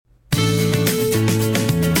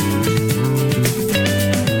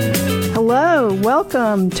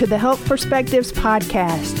Welcome to the Health Perspectives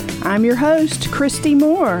Podcast. I'm your host, Christy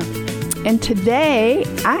Moore. And today,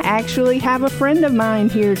 I actually have a friend of mine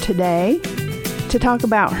here today to talk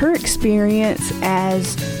about her experience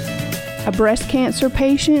as a breast cancer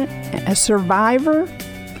patient, a survivor,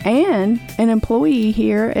 and an employee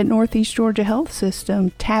here at Northeast Georgia Health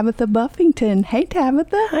System, Tabitha Buffington. Hey,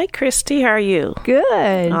 Tabitha. Hi, Christy. How are you?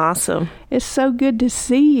 Good. Awesome. It's so good to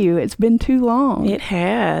see you. It's been too long. It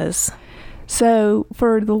has. So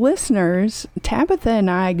for the listeners, Tabitha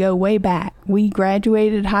and I go way back. We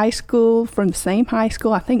graduated high school from the same high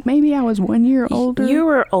school. I think maybe I was 1 year older. You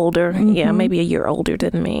were older. Mm-hmm. Yeah, maybe a year older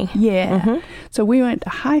than me. Yeah. Mm-hmm. So we went to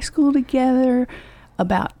high school together.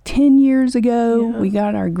 About 10 years ago, we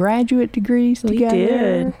got our graduate degrees together. We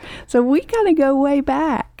did. So we got to go way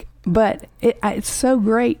back. But it's so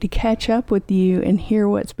great to catch up with you and hear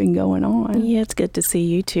what's been going on. Yeah, it's good to see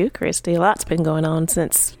you too, Christy. A lot's been going on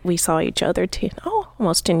since we saw each other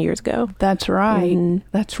almost 10 years ago. That's right. Mm-hmm.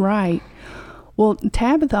 That's right. Well,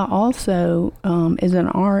 Tabitha also is an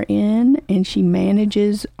RN, and she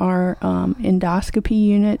manages our endoscopy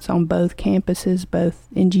units on both campuses, both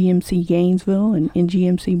in GMC Gainesville and in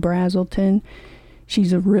GMC Brazelton.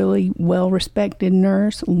 She's a really well-respected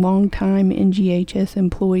nurse, longtime NGHS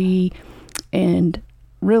employee, and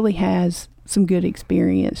really has some good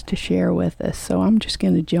experience to share with us. So I'm just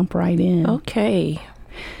going to jump right in. Okay.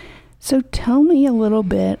 So tell me a little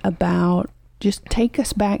bit about, just take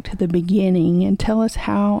us back to the beginning and tell us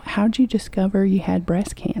how'd you discover you had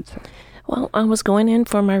breast cancer? Well, I was going in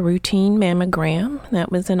for my routine mammogram. That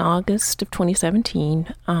was in August of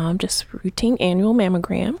 2017, just routine annual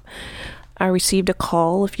mammogram. I received a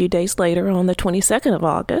call a few days later on the 22nd of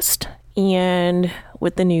August, and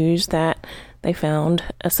with the news that they found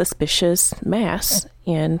a suspicious mass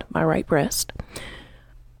in my right breast.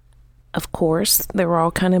 Of course, there were all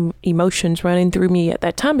kind of emotions running through me at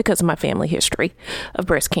that time because of my family history of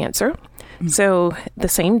breast cancer. Mm-hmm. So the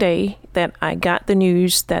same day that I got the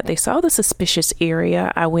news that they saw the suspicious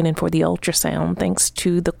area, I went in for the ultrasound thanks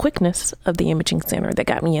to the quickness of the imaging center that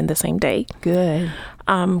got me in the same day. Good.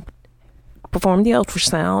 Performed the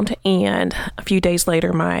ultrasound, and a few days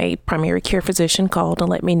later, my primary care physician called and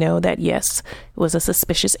let me know that, yes, it was a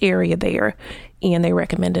suspicious area there, and they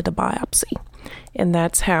recommended a biopsy. And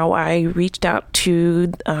that's how I reached out to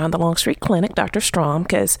the Longstreet Clinic, Dr. Strom,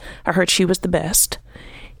 because I heard she was the best,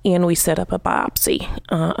 and we set up a biopsy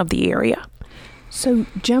of the area. So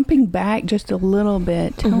jumping back just a little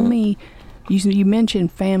bit, tell me, you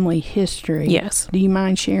mentioned family history. Yes. Do you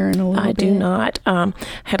mind sharing a little bit? I do not. I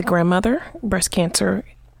had a grandmother, breast cancer,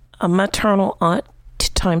 a maternal aunt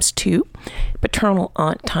times 2, paternal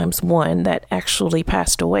aunt times 1 that actually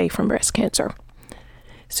passed away from breast cancer.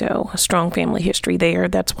 So a strong family history there.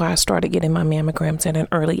 That's why I started getting my mammograms at an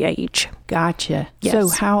early age. Gotcha. Yes. So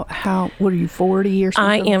how what are you, 40 or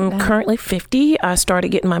something? I am currently 50. I started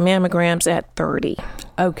getting my mammograms at 30.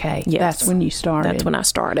 Okay. Yes. That's when you started. That's when I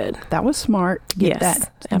started. That was smart to get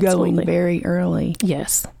that absolutely. going very early.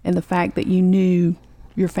 Yes. And the fact that you knew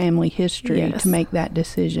your family history to make that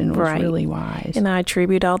decision was right. really wise. And I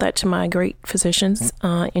attribute all that to my great physicians,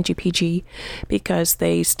 NGPG, because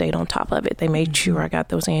they stayed on top of it. They made sure I got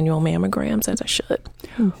those annual mammograms as I should.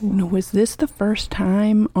 Now, was this the first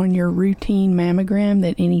time on your routine mammogram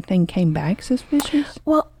that anything came back suspicious?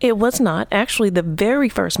 Well, it was not. Actually, the very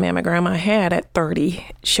first mammogram I had at 30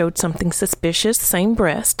 showed something suspicious, same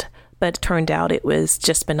breast. But it turned out it was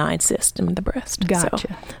just benign cyst in the breast.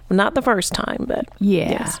 Gotcha. So, not the first time, but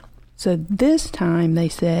yes. So this time they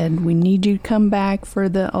said, we need you to come back for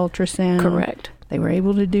the ultrasound. Correct. They were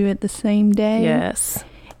able to do it the same day. Yes.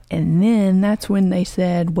 And then that's when they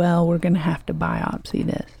said, well, we're going to have to biopsy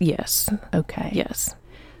this. Yes. Okay. Yes.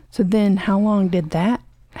 So then how long did that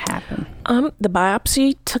happen? The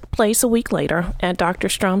biopsy took place a week later at Dr.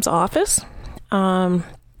 Strom's office.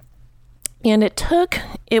 And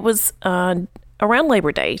it was around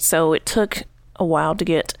Labor Day, so it took a while to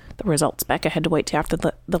get the results back. I had to wait till after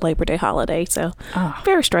the Labor Day holiday, so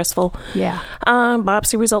very stressful. Yeah.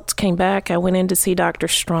 Biopsy results came back. I went in to see Dr.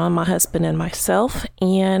 Strom, my husband, and myself,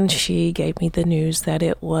 and she gave me the news that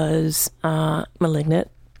it was malignant,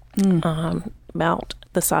 about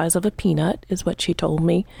the size of a peanut is what she told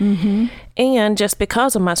me. Mm-hmm. And just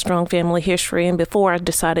because of my strong family history and before I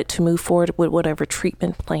decided to move forward with whatever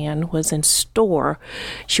treatment plan was in store,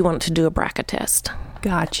 she wanted to do a BRCA test.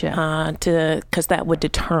 Gotcha. Because that would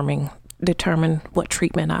determine what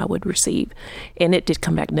treatment I would receive. And it did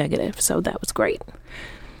come back negative, so that was great.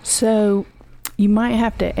 So You might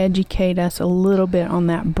have to educate us a little bit on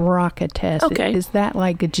that BRCA test. Okay. Is that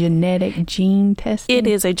like a genetic gene testing? It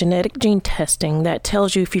is a genetic gene testing that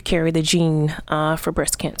tells you if you carry the gene for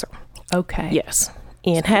breast cancer. Okay. Yes.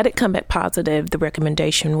 And had it come back positive, the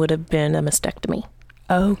recommendation would have been a mastectomy.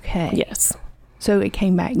 Okay. Yes. So it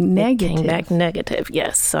came back negative. It came back negative,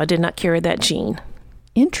 yes. So I did not carry that gene.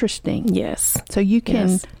 Interesting. Yes. So you can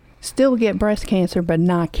Yes. still get breast cancer but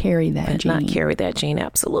not carry that But gene. not carry that gene,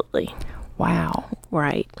 absolutely. Wow.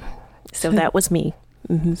 Right. So that was me.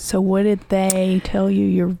 Mm-hmm. So what did they tell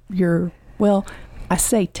you? Well, I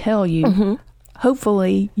say tell you. Mm-hmm.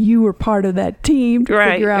 Hopefully you were part of that team to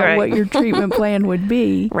Right, figure out right. what your treatment plan would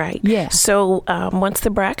be. Right. Yes. So once the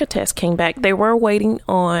BRCA test came back, they were waiting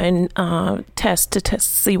on tests to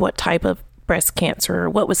see what type of breast cancer,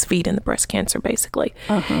 what was feeding the breast cancer, basically.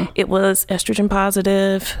 Uh-huh. It was estrogen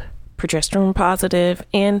positive, progesterone positive,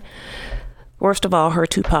 and worst of all,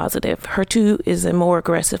 HER2 positive. HER2 is a more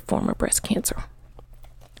aggressive form of breast cancer.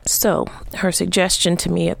 So her suggestion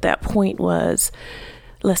to me at that point was,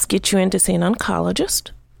 let's get you in to see an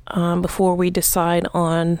oncologist before we decide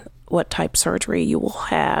on what type surgery you will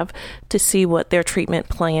have, to see what their treatment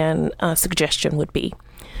plan suggestion would be.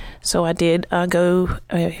 So I did go,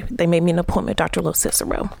 they made me an appointment with Dr. Lo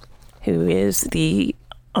Cicero, who is the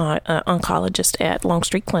oncologist at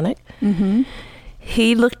Longstreet Clinic. Mm-hmm.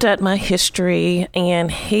 He looked at my history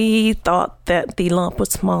and he thought that the lump was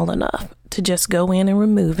small enough to just go in and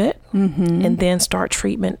remove it and then start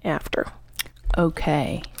treatment after.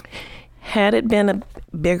 Okay. Had it been a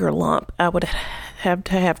bigger lump, I would have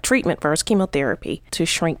to have treatment first, chemotherapy, to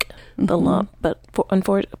shrink the lump. But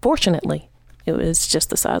unfortunately, it was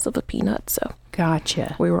just the size of a peanut. So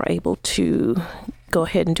Gotcha. we were able to go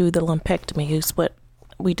ahead and do the lumpectomy, is what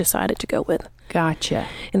we decided to go with. Gotcha.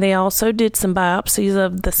 And they also did some biopsies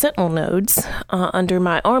of the sentinel nodes under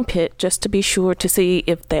my armpit, just to be sure to see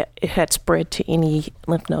if that it had spread to any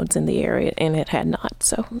lymph nodes in the area, and it had not.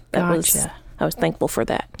 So that Gotcha. I was thankful for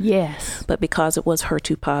that. Yes. But because it was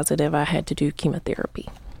HER2 positive, I had to do chemotherapy.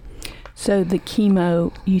 So the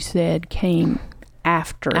chemo, you said, came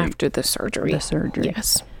after the surgery. the surgery.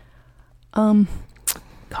 Yes.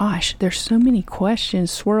 Gosh, there's so many questions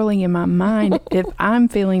swirling in my mind. If I'm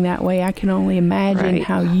feeling that way, I can only imagine Right.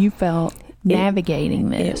 how you felt navigating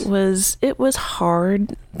this. It was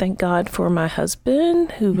hard. Thank God for my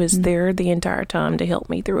husband, who was there the entire time to help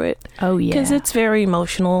me through it. Oh, yeah. Because it's very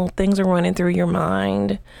emotional. Things are running through your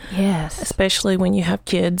mind, Yes. especially when you have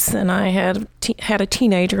kids. And I had a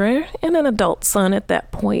teenager and an adult son at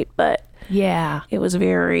that point, but Yeah. it was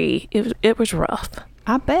it was rough.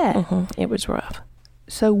 I bet. It was rough.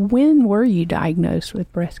 So when were you diagnosed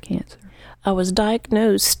with breast cancer? I was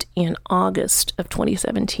diagnosed in August of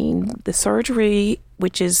 2017. The surgery,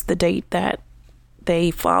 which is the date that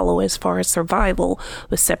they follow as far as survival,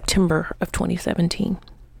 was September of 2017.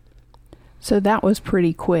 So that was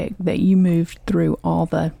pretty quick that you moved through all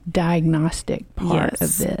the diagnostic part Yes.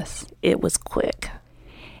 of this. It was quick.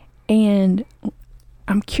 And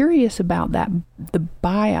I'm curious about that, the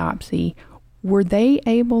biopsy. Were they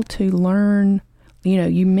able to learn,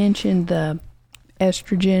 you mentioned the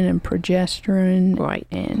estrogen and progesterone Right.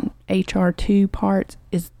 and HR2 parts.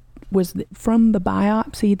 Was from the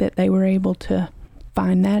biopsy that they were able to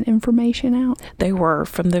find that information out? They were,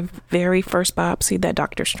 from the very first biopsy that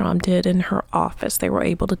Dr. Strom did in her office, they were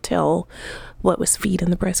able to tell what was feeding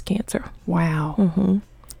the breast cancer. Wow.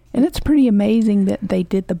 And it's pretty amazing that they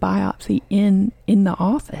did the biopsy in the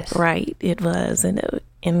office. Right, it was. And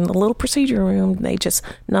in the little procedure room, they just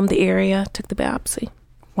numbed the area, took the biopsy.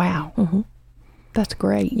 Wow. That's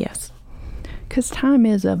great. Yes. Because time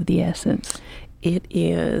is of the essence. It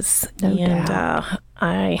is. No and doubt.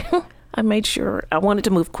 I made sure I wanted to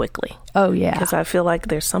move quickly, Oh, yeah. because I feel like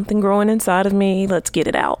there's something growing inside of me. Let's get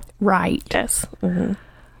it out. Right. Yes.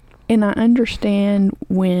 And I understand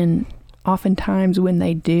oftentimes when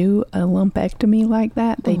they do a lumpectomy like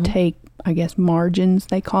that, they take, I guess, margins,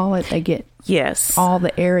 they call it. They get Yes. all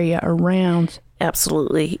the area around.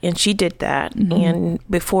 Absolutely. And she did that. And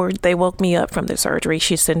before they woke me up from the surgery,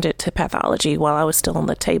 she sent it to pathology while I was still on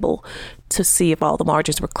the table to see if all the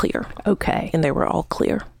margins were clear. Okay. And they were all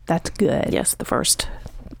clear. That's good. Yes, the first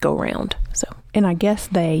go round. So And I guess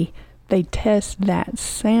they test that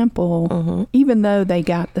sample, even though they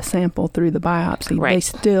got the sample through the biopsy, Right. they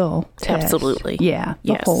still test. Absolutely. Yeah,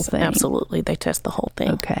 the yes, whole thing. Absolutely. They test the whole thing.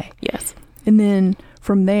 Okay. Yes. And then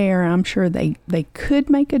from there, I'm sure they could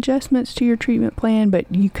make adjustments to your treatment plan,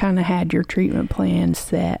 but you kind of had your treatment plan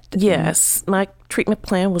set. Yes, my treatment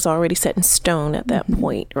plan was already set in stone at that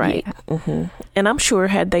point, right? Yeah. And I'm sure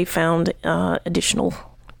had they found additional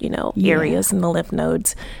areas in the lymph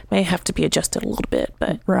nodes may have to be adjusted a little bit,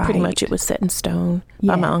 but pretty much it was set in stone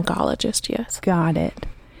by my oncologist, yes. Got it.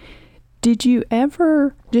 Did you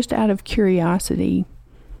ever, just out of curiosity,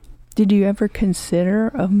 consider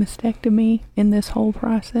a mastectomy in this whole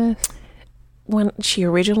process? When she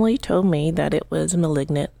originally told me that it was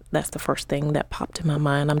malignant, that's the first thing that popped in my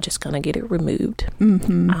mind. I'm just going to get it removed.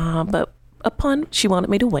 But she wanted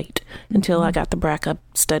me to wait until I got the BRCA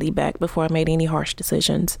study back before I made any harsh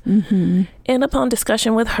decisions. And upon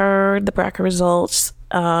discussion with her, the BRCA results,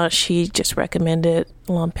 she just recommended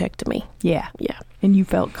lumpectomy. Yeah. And you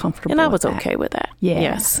felt comfortable and I was with that. Okay with that. Yeah.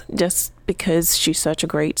 Yes. Just because she's such a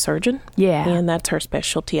great surgeon. Yeah. And that's her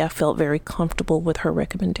specialty. I felt very comfortable with her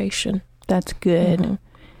recommendation. That's good.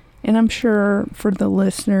 And I'm sure for the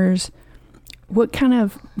listeners,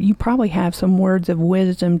 you probably have some words of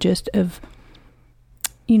wisdom just of,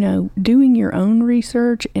 doing your own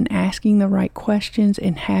research and asking the right questions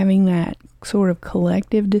and having that sort of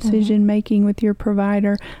collective decision making with your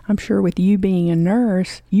provider. I'm sure with you being a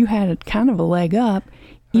nurse, you had kind of a leg up,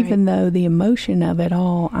 even though the emotion of it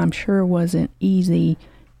all, I'm sure, wasn't easy.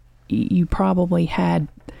 You probably had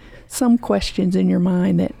some questions in your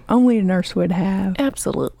mind that only a nurse would have.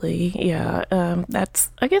 Absolutely. Yeah.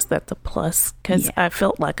 I guess that's a plus because I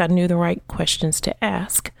felt like I knew the right questions to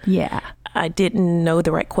ask. Yeah. I didn't know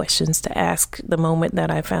the right questions to ask the moment that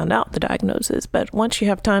I found out the diagnosis. But once you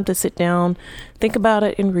have time to sit down, think about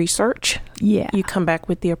it and research, you come back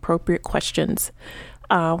with the appropriate questions.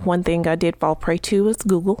 One thing I did fall prey to was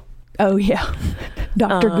Google. Oh, yeah.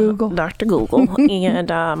 Dr. Google. Dr. Google. And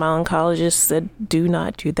my oncologist said, do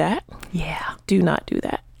not do that. Yeah. Do not do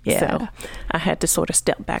that. Yeah. So I had to sort of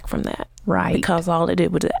step back from that. Right. Because all it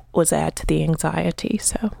did was add to the anxiety.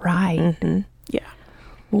 So. Right. Yeah.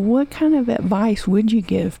 Well, what kind of advice would you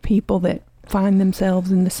give people that find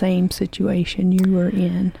themselves in the same situation you were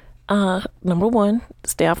in? Number one,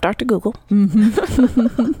 stay off Dr. Google.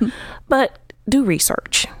 But do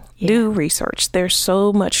research. Yeah. Do research. There's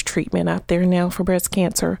so much treatment out there now for breast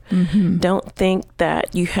cancer. Don't think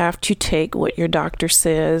that you have to take what your doctor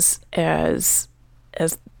says as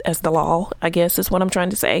the law, I guess is what I'm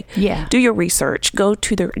trying to say. Yeah. Do your research. Go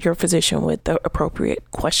to your physician with the appropriate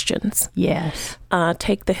questions. Yes.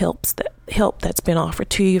 Take the help that's been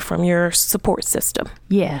offered to you from your support system.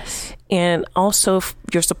 Yes. And also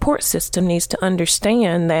your support system needs to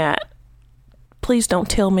understand that please don't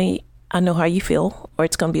tell me I know how you feel or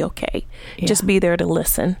it's going to be okay. Yeah. Just be there to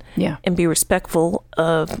listen and be respectful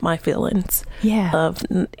of my feelings. Yeah.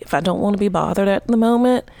 If I don't want to be bothered at the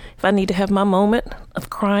moment, if I need to have my moment of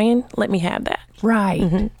crying, let me have that.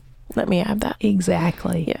 Right. Let me have that.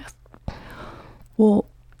 Exactly. Yes. Well,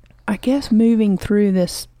 I guess moving through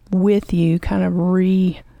this with you, kind of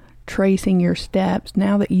retracing your steps,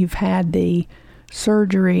 now that you've had the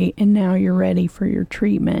surgery and now you're ready for your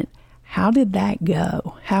treatment, how did that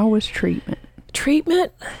go? How was treatment?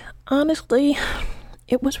 Treatment, honestly,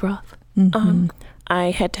 it was rough.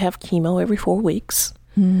 I had to have chemo every 4 weeks,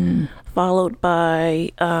 followed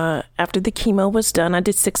by, after the chemo was done, I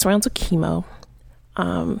did 6 rounds of chemo.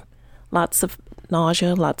 Lots of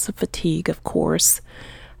nausea, lots of fatigue, of course.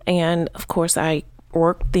 And, of course, I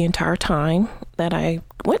worked the entire time that I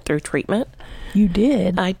went through treatment. You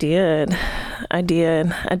did? I did. I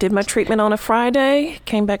did my treatment on a Friday,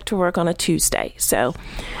 came back to work on a Tuesday. So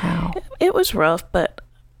it was rough, but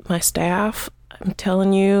my staff, I'm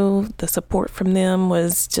telling you, the support from them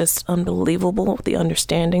was just unbelievable. The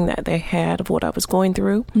understanding that they had of what I was going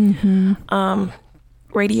through.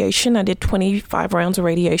 Radiation, I did 25 rounds of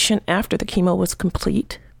radiation after the chemo was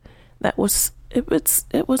complete. It was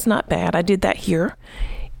not bad. I did that here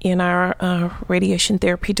in our radiation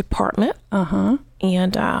therapy department.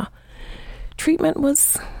 And treatment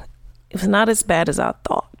was not as bad as I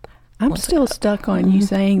thought. I'm still stuck on you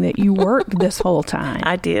saying that you worked this whole time.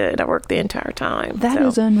 I did. I worked the entire time. That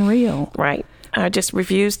is unreal. Right. I just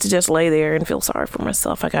refused to just lay there and feel sorry for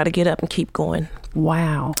myself. I got to get up and keep going.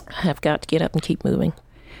 Wow. I have got to get up and keep moving.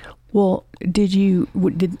 Well, so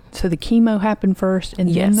the chemo happened first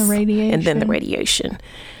and then the radiation? And then the radiation.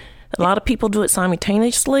 A lot of people do it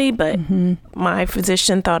simultaneously, but my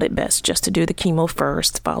physician thought it best just to do the chemo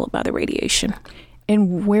first, followed by the radiation.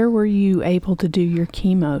 And where were you able to do your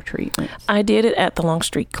chemo treatments? I did it at the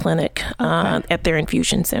Longstreet Clinic, at their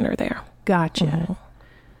infusion center there. Gotcha.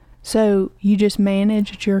 So you just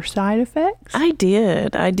managed your side effects? I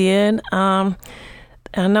did. I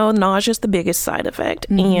know nausea is the biggest side effect.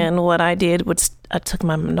 And what I did was I took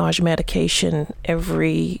my nausea medication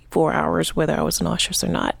every 4 hours, whether I was nauseous or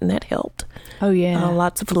not, and that helped. Oh, yeah.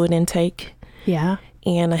 Lots of fluid intake. Yeah.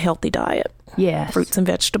 and a healthy diet. Yes. Fruits and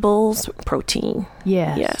vegetables, protein.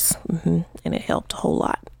 Yes. Yes. And it helped a whole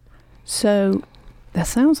lot. So that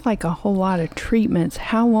sounds like a whole lot of treatments.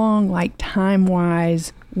 How long, like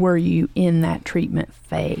time-wise, were you in that treatment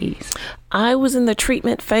phase? I was in the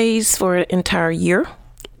treatment phase for an entire year.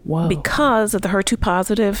 Whoa. Because of the HER2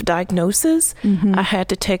 positive diagnosis, I had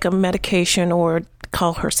to take a medication or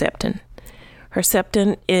called Herceptin.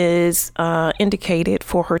 Herceptin is indicated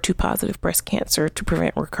for HER2 positive breast cancer to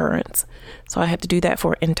prevent recurrence. So I had to do that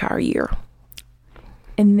for an entire year.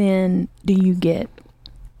 And then do you get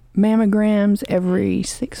mammograms every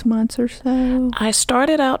 6 months or so? I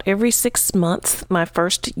started out every 6 months my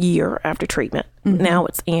first year after treatment. Now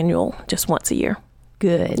it's annual, just once a year.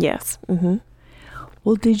 Good. Yes.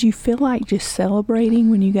 Well, did you feel like just celebrating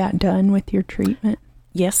when you got done with your treatment?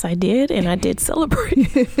 Yes, I did, and I did celebrate.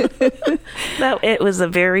 It was a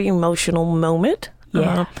very emotional moment.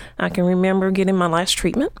 Yeah. I can remember getting my last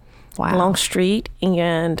treatment, Wow. Long Street,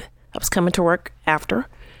 and I was coming to work after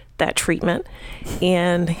that treatment,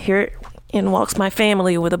 and here in walks my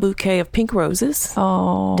family with a bouquet of pink roses.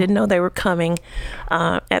 Oh. Didn't know they were coming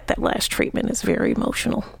at that last treatment. It's very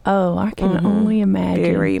emotional. Oh, I can only imagine.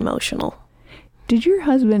 Very emotional. Did your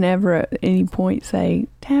husband ever at any point say,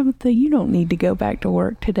 Tabitha, you don't need to go back to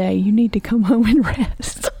work today. You need to come home and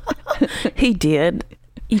rest? He did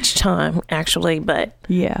each time, actually, but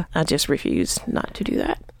Yeah. I just refused not to do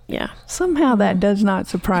that. Yeah. Somehow that does not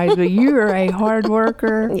surprise me. You are a hard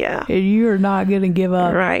worker. Yeah. And you are not going to give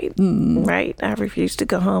up. Right. Right. I refuse to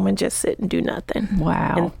go home and just sit and do nothing.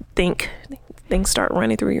 Wow. And think. Things start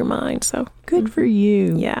running through your mind. So Good for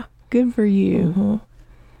you. yeah. Good for you.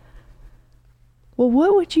 Well,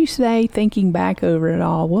 what would you say, thinking back over it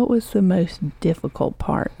all, what was the most difficult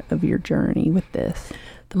part of your journey with this?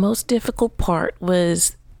 The most difficult part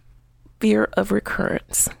was fear of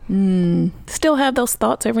recurrence. Still have those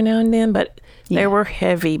thoughts every now and then, but they were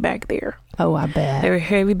heavy back there. Oh, I bet. They were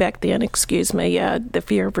heavy back then, excuse me. Yeah, the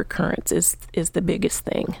fear of recurrence is the biggest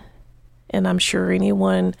thing. And I'm sure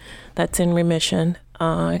anyone that's in remission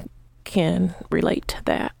can relate to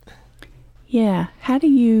that. Yeah. How do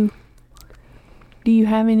you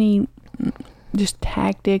have any just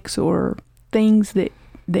tactics or things that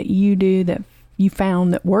you do that you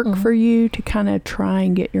found that work for you to kind of try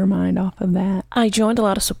and get your mind off of that? I joined a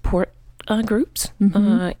lot of support groups,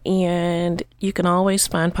 and you can always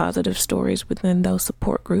find positive stories within those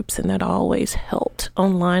support groups, and that always helped.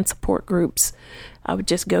 Online support groups, I would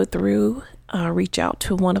just go through, reach out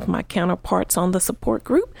to one of my counterparts on the support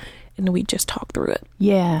group, and we just talk through it.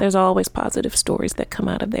 Yeah. There's always positive stories that come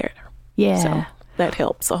out of there. Yeah. So that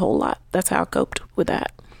helps a whole lot. That's how I coped with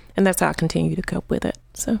that. And that's how I continue to cope with it.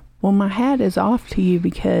 So, Well, my hat is off to you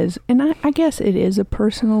because, and I guess it is a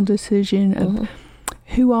personal decision of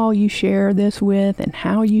who all you share this with and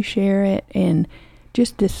how you share it, and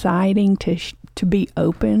just deciding to be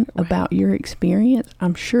open about your experience,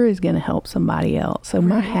 I'm sure is going to help somebody else. So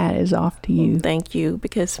my hat is off to you. thank you.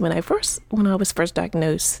 Because when I was first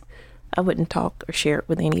diagnosed, I wouldn't talk or share it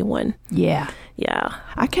with anyone. Yeah. Yeah.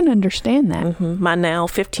 I can understand that. My now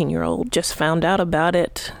 15-year-old just found out about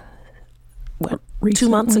it, 2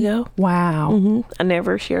 Recently? months ago. Wow. I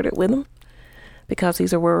never shared it with him because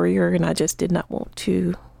he's a worrier, and I just did not want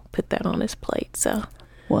to put that on his plate. So,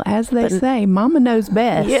 Well, as they say, Mama knows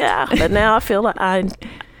best. yeah. But now I feel like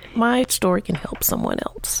my story can help someone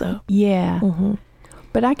else. So, Yeah.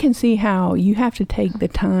 But I can see how you have to take the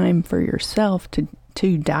time for yourself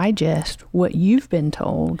to digest what you've been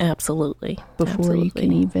told absolutely. before you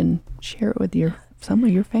can even share it with some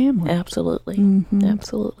of your family. Absolutely.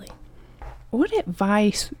 Absolutely. What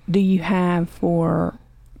advice do you have for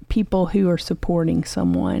people who are supporting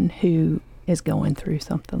someone who is going through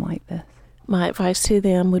something like this? My advice to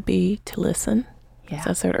them would be to listen. Yeah. As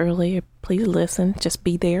I said earlier, please listen. Just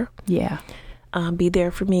be there. Yeah. Be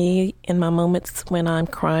there for me in my moments when I'm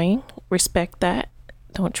crying. Respect that.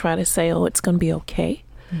 Don't try to say, oh, it's going to be okay.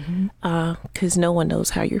 Because no one knows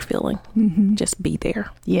how you're feeling. Just be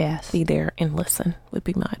there. Yes. Be there and listen would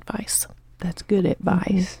be my advice. That's good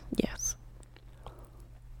advice. Yes.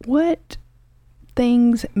 What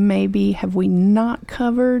things maybe have we not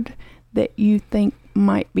covered that you think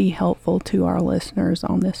might be helpful to our listeners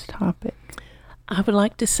on this topic? I would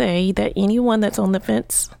like to say that anyone that's on the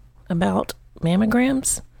fence about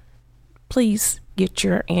mammograms, please get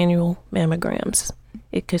your annual mammograms.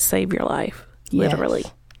 It could save your life, literally.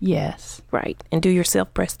 Yes. Right. And do your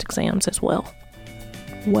self-breast exams as well.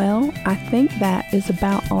 Well, I think that is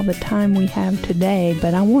about all the time we have today,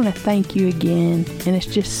 but I want to thank you again. And it's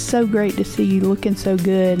just so great to see you looking so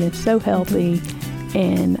good and so healthy.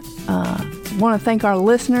 And want to thank our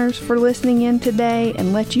listeners for listening in today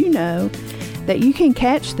and let you know that you can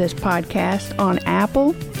catch this podcast on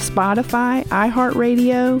Apple, Spotify,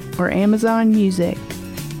 iHeartRadio, or Amazon Music.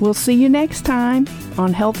 We'll see you next time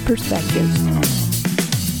on Health Perspectives.